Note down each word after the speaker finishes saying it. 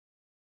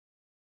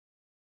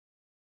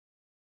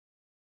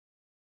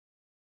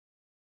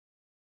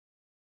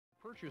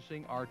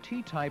Purchasing our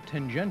T-type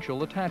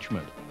tangential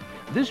attachment.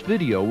 This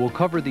video will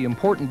cover the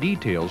important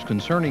details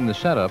concerning the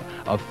setup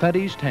of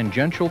Fette's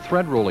tangential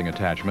thread rolling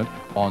attachment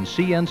on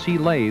CNC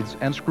lathes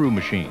and screw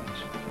machines.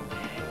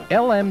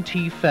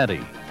 LMT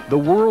Fette, the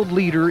world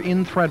leader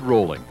in thread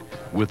rolling,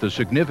 with a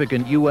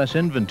significant U.S.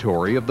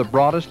 inventory of the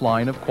broadest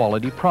line of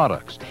quality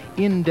products,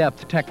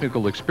 in-depth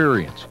technical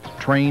experience,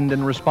 trained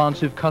and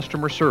responsive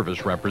customer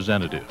service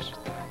representatives.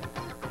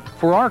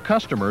 For our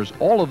customers,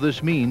 all of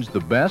this means the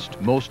best,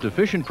 most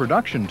efficient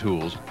production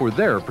tools for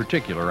their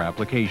particular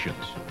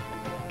applications.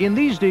 In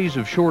these days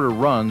of shorter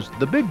runs,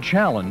 the big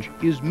challenge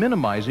is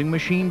minimizing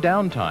machine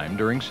downtime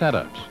during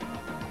setups.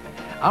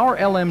 Our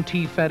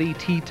LMT Fette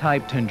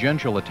T-type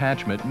tangential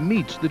attachment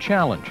meets the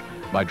challenge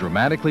by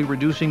dramatically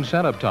reducing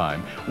setup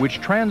time,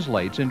 which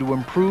translates into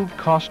improved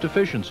cost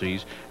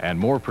efficiencies and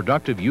more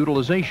productive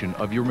utilization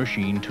of your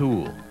machine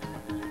tool.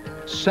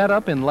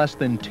 Setup in less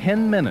than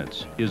 10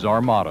 minutes is our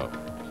motto.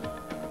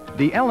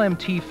 The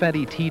LMT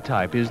Fette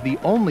T-type is the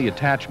only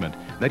attachment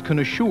that can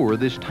assure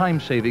this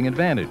time-saving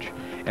advantage,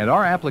 and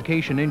our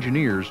application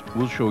engineers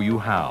will show you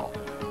how.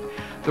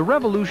 The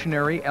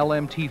revolutionary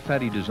LMT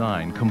Fette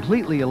design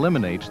completely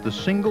eliminates the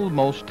single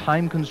most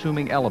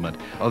time-consuming element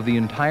of the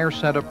entire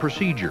setup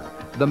procedure,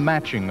 the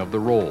matching of the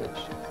rolls.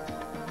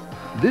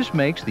 This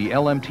makes the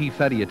LMT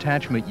Fette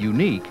attachment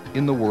unique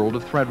in the world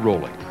of thread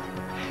rolling.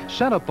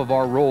 Setup of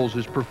our rolls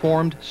is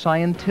performed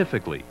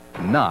scientifically,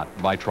 not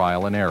by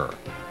trial and error.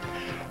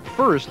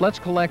 First, let's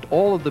collect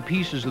all of the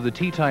pieces of the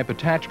T-type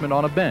attachment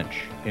on a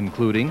bench,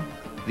 including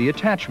the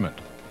attachment,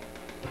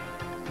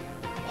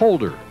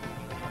 holder,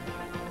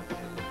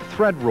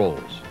 thread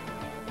rolls,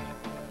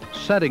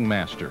 setting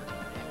master,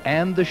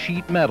 and the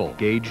sheet metal,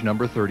 gauge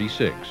number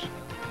 36.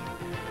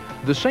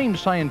 The same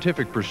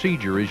scientific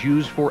procedure is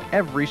used for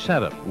every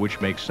setup, which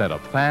makes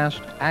setup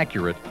fast,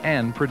 accurate,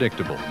 and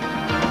predictable.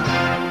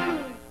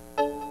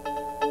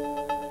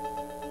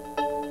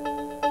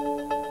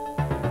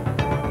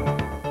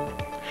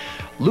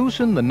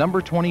 Loosen the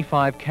number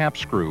 25 cap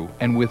screw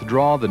and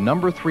withdraw the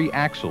number 3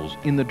 axles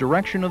in the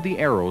direction of the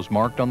arrows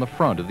marked on the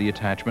front of the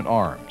attachment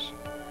arms.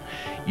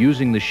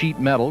 Using the sheet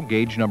metal,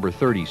 gauge number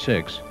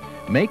 36,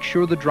 make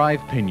sure the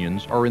drive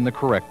pinions are in the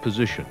correct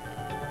position.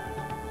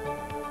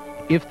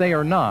 If they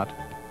are not,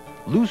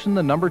 loosen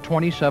the number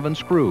 27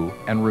 screw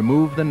and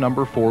remove the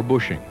number 4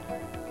 bushing.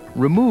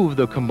 Remove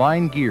the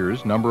combined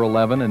gears number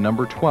 11 and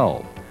number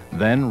 12,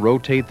 then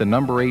rotate the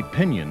number 8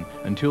 pinion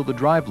until the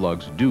drive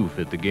lugs do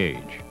fit the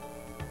gauge.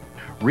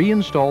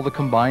 Reinstall the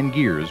combined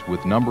gears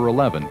with number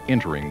 11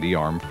 entering the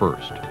arm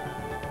first.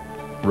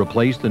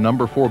 Replace the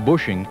number 4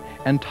 bushing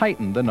and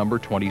tighten the number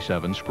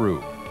 27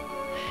 screw.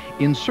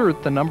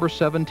 Insert the number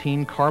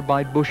 17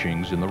 carbide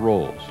bushings in the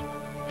rolls.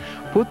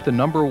 Put the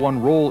number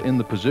 1 roll in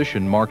the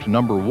position marked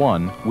number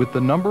 1 with the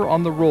number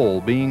on the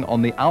roll being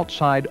on the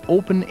outside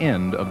open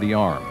end of the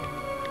arm.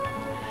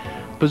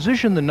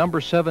 Position the number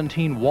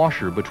 17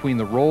 washer between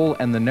the roll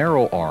and the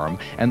narrow arm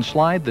and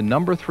slide the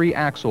number 3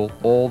 axle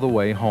all the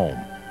way home.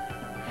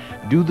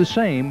 Do the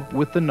same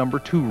with the number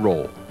 2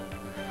 roll.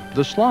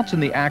 The slots in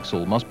the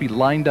axle must be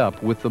lined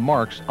up with the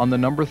marks on the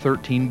number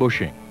 13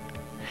 bushing.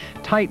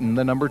 Tighten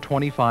the number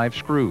 25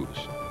 screws.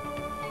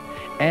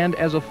 And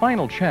as a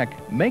final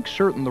check, make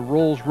certain the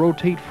rolls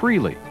rotate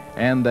freely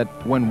and that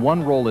when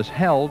one roll is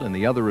held and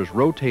the other is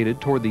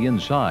rotated toward the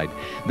inside,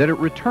 that it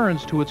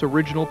returns to its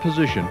original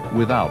position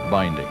without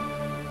binding.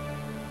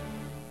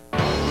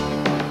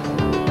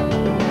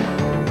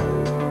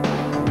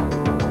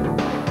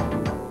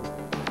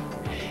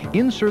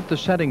 Insert the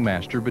setting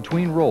master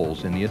between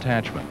rolls in the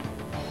attachment.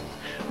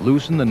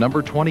 Loosen the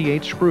number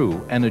 28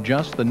 screw and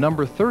adjust the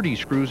number 30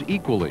 screws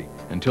equally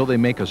until they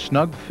make a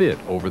snug fit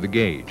over the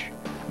gauge.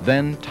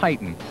 Then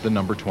tighten the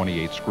number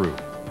 28 screw.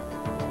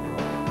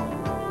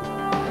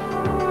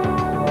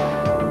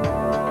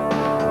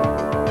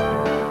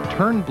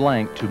 Turn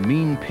blank to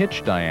mean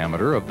pitch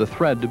diameter of the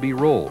thread to be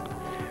rolled.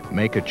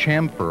 Make a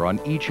chamfer on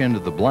each end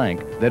of the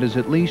blank that is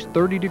at least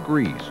 30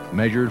 degrees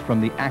measured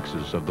from the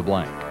axis of the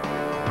blank.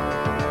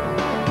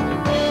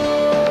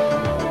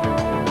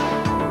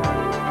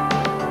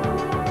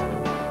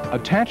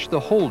 Attach the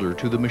holder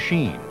to the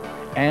machine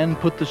and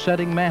put the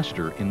setting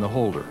master in the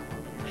holder.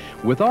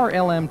 With our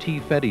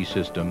LMT Fette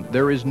system,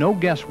 there is no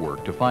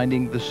guesswork to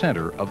finding the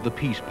center of the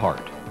piece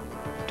part.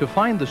 To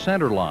find the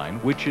center line,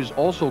 which is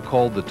also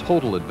called the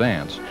total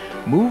advance,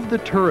 move the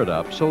turret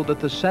up so that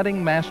the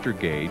setting master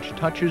gauge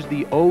touches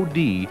the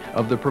OD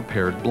of the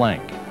prepared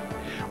blank.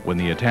 When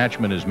the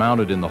attachment is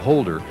mounted in the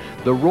holder,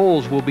 the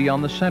rolls will be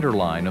on the center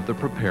line of the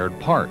prepared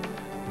part.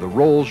 The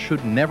rolls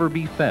should never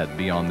be fed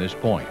beyond this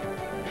point.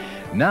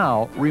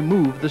 Now,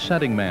 remove the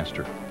setting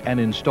master and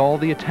install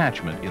the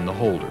attachment in the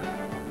holder.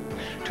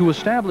 To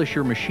establish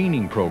your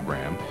machining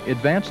program,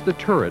 advance the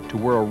turret to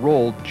where a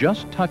roll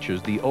just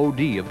touches the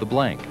OD of the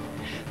blank.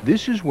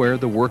 This is where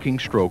the working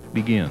stroke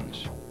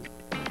begins.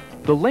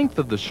 The length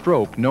of the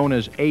stroke, known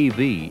as AV,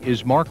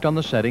 is marked on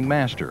the setting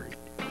master.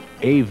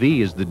 AV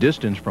is the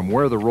distance from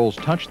where the rolls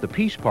touch the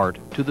piece part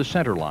to the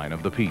center line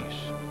of the piece.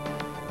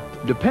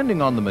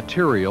 Depending on the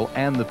material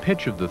and the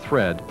pitch of the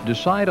thread,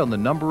 decide on the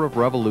number of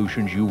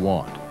revolutions you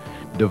want.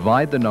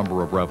 Divide the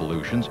number of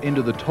revolutions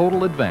into the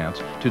total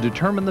advance to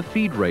determine the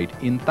feed rate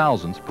in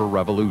thousandths per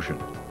revolution.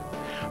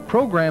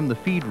 Program the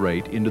feed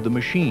rate into the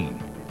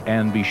machine,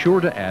 and be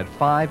sure to add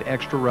 5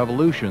 extra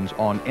revolutions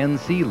on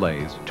NC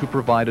lathes to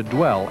provide a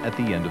dwell at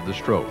the end of the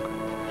stroke.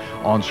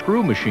 On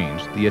screw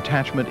machines, the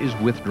attachment is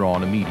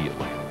withdrawn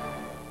immediately.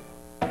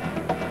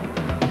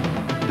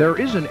 There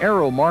is an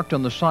arrow marked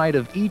on the side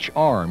of each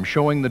arm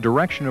showing the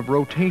direction of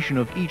rotation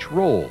of each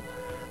roll.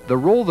 The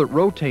roll that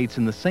rotates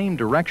in the same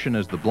direction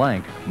as the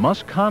blank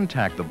must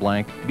contact the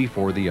blank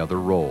before the other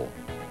roll.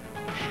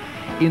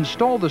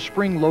 Install the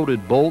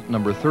spring-loaded bolt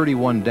number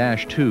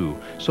 31-2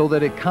 so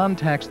that it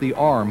contacts the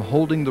arm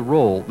holding the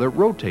roll that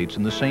rotates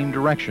in the same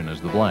direction as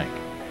the blank.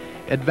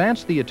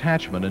 Advance the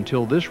attachment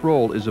until this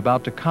roll is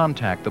about to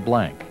contact the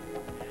blank.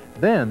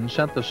 Then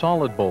set the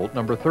solid bolt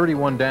number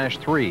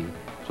 31-3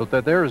 so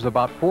that there is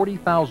about 40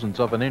 thousandths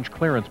of an inch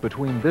clearance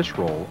between this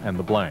roll and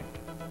the blank.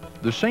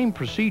 The same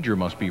procedure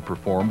must be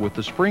performed with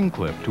the spring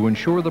clip to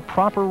ensure the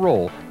proper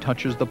roll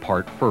touches the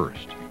part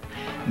first.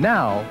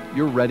 Now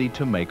you're ready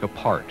to make a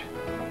part.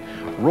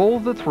 Roll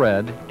the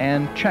thread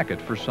and check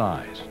it for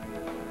size.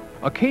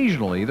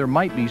 Occasionally there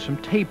might be some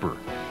taper.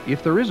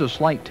 If there is a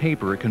slight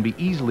taper, it can be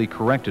easily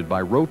corrected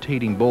by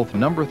rotating both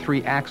number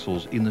 3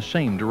 axles in the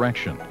same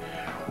direction.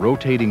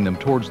 Rotating them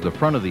towards the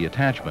front of the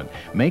attachment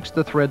makes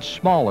the thread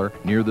smaller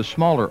near the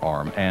smaller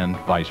arm and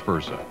vice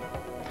versa.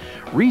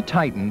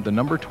 Retighten the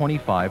number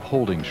 25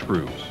 holding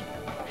screws.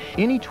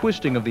 Any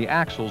twisting of the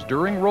axles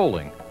during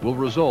rolling will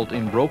result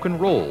in broken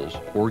rolls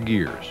or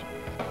gears.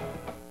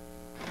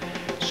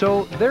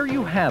 So there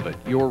you have it,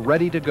 you're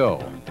ready to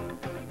go.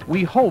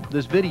 We hope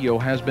this video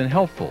has been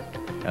helpful.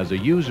 As a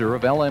user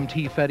of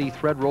LMT Fette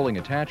thread rolling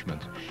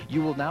attachments,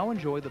 you will now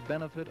enjoy the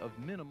benefit of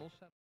minimal